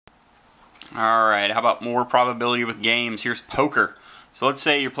Alright, how about more probability with games? Here's poker. So let's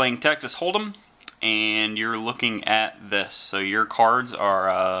say you're playing Texas Hold'em and you're looking at this. So your cards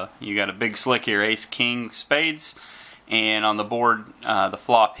are, you got a big slick here, ace, king, spades, and on the board the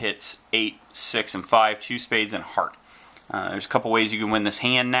flop hits 8, 6, and 5, 2 spades and a heart. There's a couple ways you can win this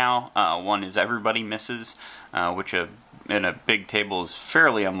hand now. One is everybody misses, which in a big table is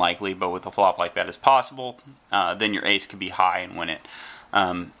fairly unlikely, but with a flop like that is possible. Then your ace could be high and win it.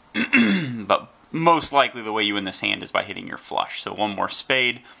 But most likely the way you win this hand is by hitting your flush. So one more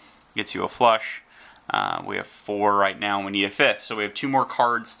spade gets you a flush. We have 4 right now, and we need a 5th. So we have 2 more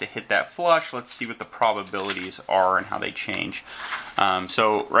cards to hit that flush. Let's see what the probabilities are and how they change.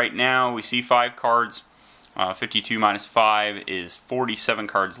 So right now we see 5 cards. 52 minus 5 is 47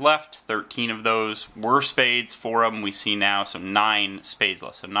 cards left. 13 of those were spades. 4 of them we see now, so 9 spades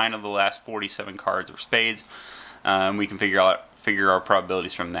left. So 9 of the last 47 cards are spades. We can figure our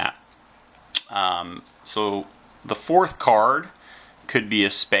probabilities from that. So the 4th card could be a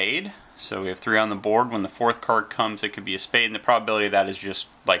spade. So we have 3 on the board. When the 4th card comes, it could be a spade, and the probability of that is just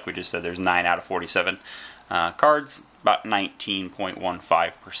like we just said. There's 9 out of 47 cards, about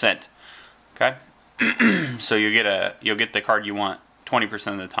 19.15%. Okay. So you'll get the card you want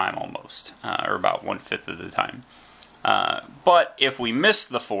 20% of the time almost, or about 1/5 of the time. But if we miss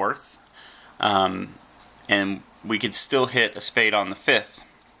the 4th, and we could still hit a spade on the 5th,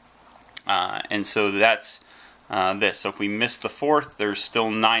 and so that's this. So if we miss the 4th, there's still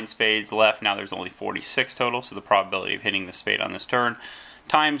 9 spades left. Now there's only 46 total. So the probability of hitting the spade on this turn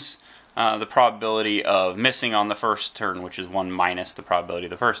times the probability of missing on the first turn, which is 1 minus the probability of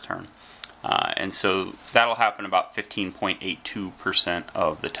the first turn. And so that'll happen about 15.82%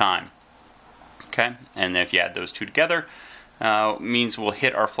 of the time. Okay, and if you add those two together, it means we'll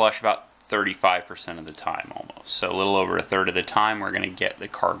hit our flush about 35% of the time almost. So a little over a third of the time we're going to get the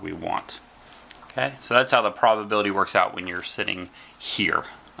card we want. Okay, so that's how the probability works out when you're sitting here,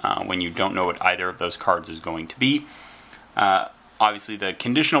 when you don't know what either of those cards is going to be. Obviously the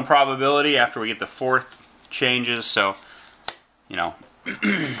conditional probability after we get the 4th changes, so you know,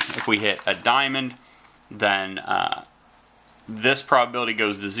 if we hit a diamond, then this probability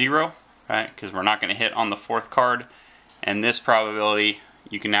goes to 0, right? Because we're not going to hit on the 4th card. And this probability,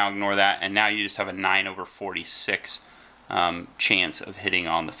 you can now ignore that, and now you just have a 9/46 chance of hitting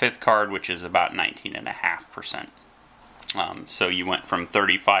on the 5th card, which is about 19.5%. So you went from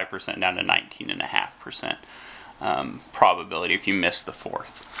 35% down to 19.5% probability if you miss the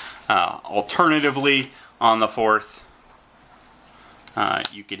 4th. Alternatively, on the 4th,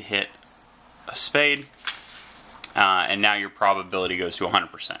 you could hit a spade, and now your probability goes to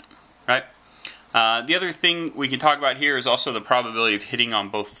 100%, right? The other thing we can talk about here is also the probability of hitting on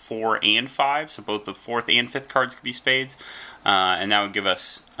both 4 and 5, so both the 4th and 5th cards could be spades, and that would give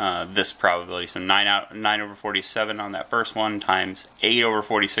us this probability, so 9/47 on that first one times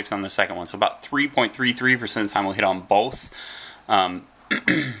 8/46 on the second one, so about 3.33% of the time we'll hit on both.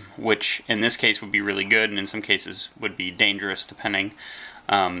 Which in this case would be really good, and in some cases would be dangerous depending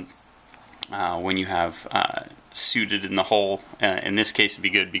when you have suited in the hole. In this case it would be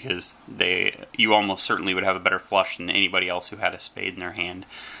good because you almost certainly would have a better flush than anybody else who had a spade in their hand,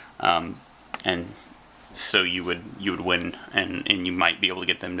 and so you would win, and you might be able to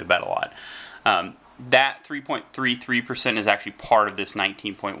get them to bet a lot. That 3.33% is actually part of this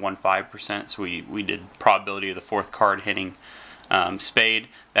 19.15%, so we did probability of the 4th card hitting spade.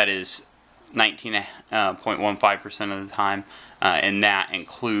 That is 19.15% of the time, and that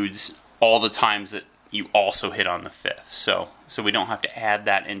includes all the times that you also hit on the 5th. So we don't have to add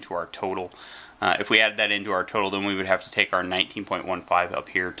that into our total. If we add that into our total, then we would have to take our 19.15 up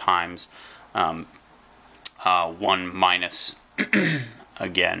here times 1 minus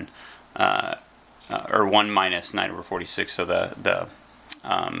again, or 1 minus 9/46. So the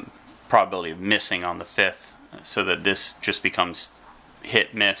probability of missing on the 5th. So that this just becomes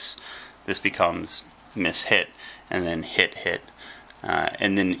hit miss, this becomes miss hit, and then hit hit,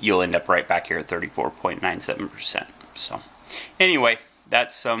 and then you'll end up right back here at 34.97%. So anyway,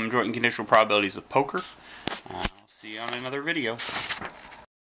 that's some joint and conditional probabilities with poker. I'll see you on another video.